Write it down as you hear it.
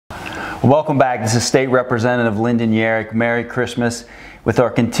Welcome back. This is State Representative Lyndon Yearick. Merry Christmas. With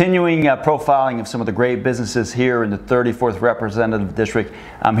our continuing profiling of some of the great businesses here in the 34th Representative District,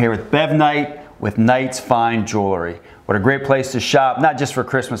 I'm here with Bev Knight with Knight's Fine Jewelry. What a great place to shop, not just for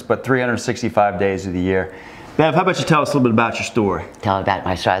Christmas, but 365 days of the year. Bev, how about you tell us a little bit about your store? Tell about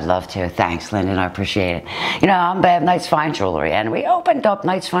my store, I'd love to. Thanks, Lyndon, I appreciate it. You know, I'm Bev, Knight's Fine Jewelry, and we opened up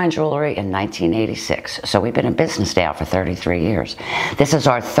Knight's Fine Jewelry in 1986. So we've been in business now for 33 years. This is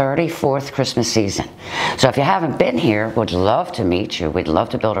our 34th Christmas season. So if you haven't been here, we'd love to meet you. We'd love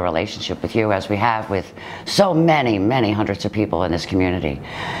to build a relationship with you, as we have with so many, many hundreds of people in this community.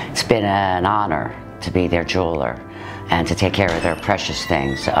 It's been an honor to be their jeweler and to take care of their precious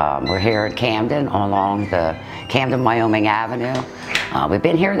things. We're here in Camden, along the Camden, Wyoming Avenue. We've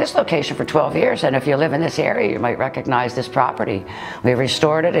been here in this location for 12 years, and if you live in this area, you might recognize this property. We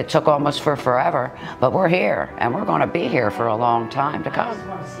restored it. It took almost forever, but we're here, and we're going to be here for a long time to come.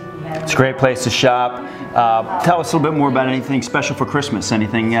 It's a great place to shop. Tell us a little bit more about anything special for Christmas.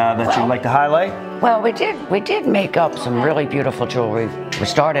 Anything that you'd like to highlight? Well, we did make up some really beautiful jewelry. We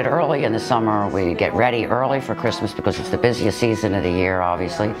started early in the summer. We get ready early for Christmas because it's the busiest season of the year,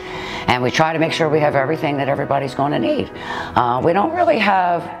 obviously. And we try to make sure we have everything that everybody's going to need. We don't really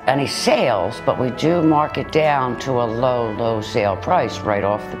have any sales, but we do mark it down to a low sale price right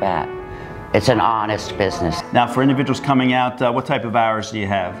off the bat. It's an honest business. Now, for individuals coming out, what type of hours do you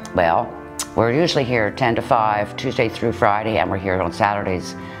have? Well, we're usually here 10 to 5, Tuesday through Friday, and we're here on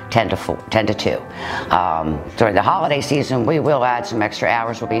Saturdays 10 to 2. During the holiday season, we will add some extra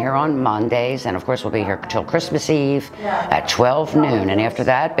hours. We'll be here on Mondays, and of course we'll be here till Christmas Eve at 12 noon. And after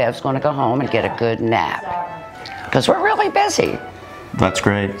that, Bev's going to go home and get a good nap, because we're really busy. That's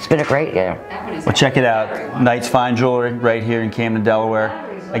great. It's been a great year. Well, check it out. Knight's Fine Jewelry right here in Camden, Delaware.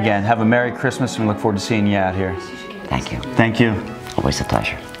 Again, have a Merry Christmas, and we look forward to seeing you out here. Thank you. Thank you. Always a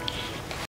pleasure.